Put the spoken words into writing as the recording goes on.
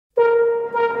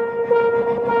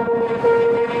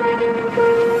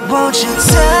Won't you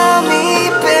tell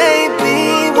me,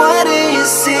 baby, what do you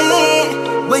see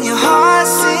when your heart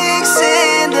sinks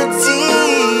in the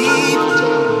deep?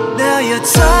 Now you're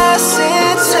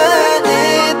tossing,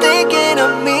 turning, thinking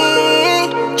of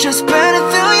me, just burning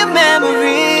through your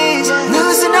memories,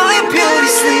 losing all your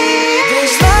beauty sleep.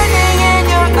 There's lightning in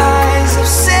your eyes,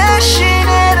 obsession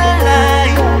and a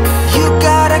lie. You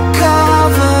gotta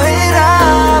cover it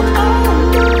up.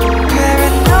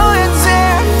 Paranoia,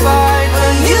 terrified,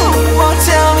 but you won't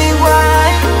tell me why.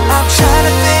 I'm trying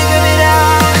to figure it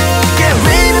out. Get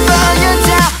rid of all your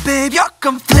doubt, babe, you're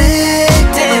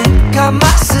conflicted. Got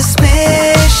my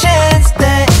suspicions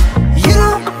that you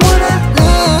don't wanna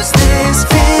lose this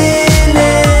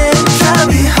feeling. Trying to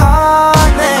be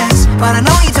heartless, but I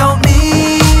know you don't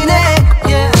mean it.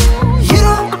 Yeah, you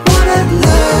don't wanna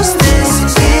lose this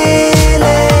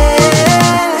feeling.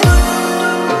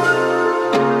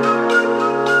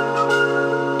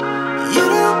 You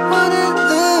don't wanna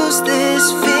lose this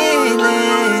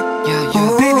feeling.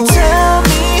 Oh, baby, tell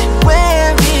me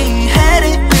where we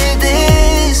headed with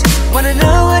this. Wanna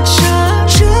know what your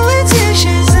true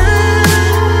intentions are.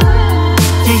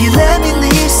 Yeah, you let me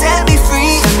leave, set me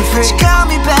free. But you call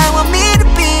me back, want me to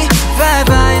be right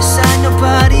by your side,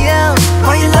 nobody else.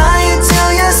 Why you lying to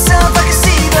yourself? I can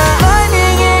see the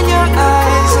lightning in your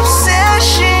eyes,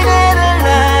 obsession and a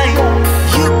lie.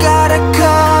 You gotta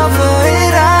cover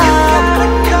it up.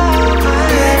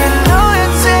 Paranoia,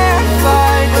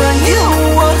 terrified, but you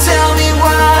won't tell me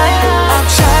why. I'm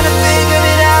trying to figure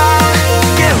it out.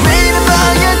 Get rid of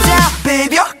all your doubt,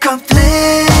 babe, you're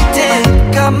conflicted.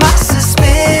 Got my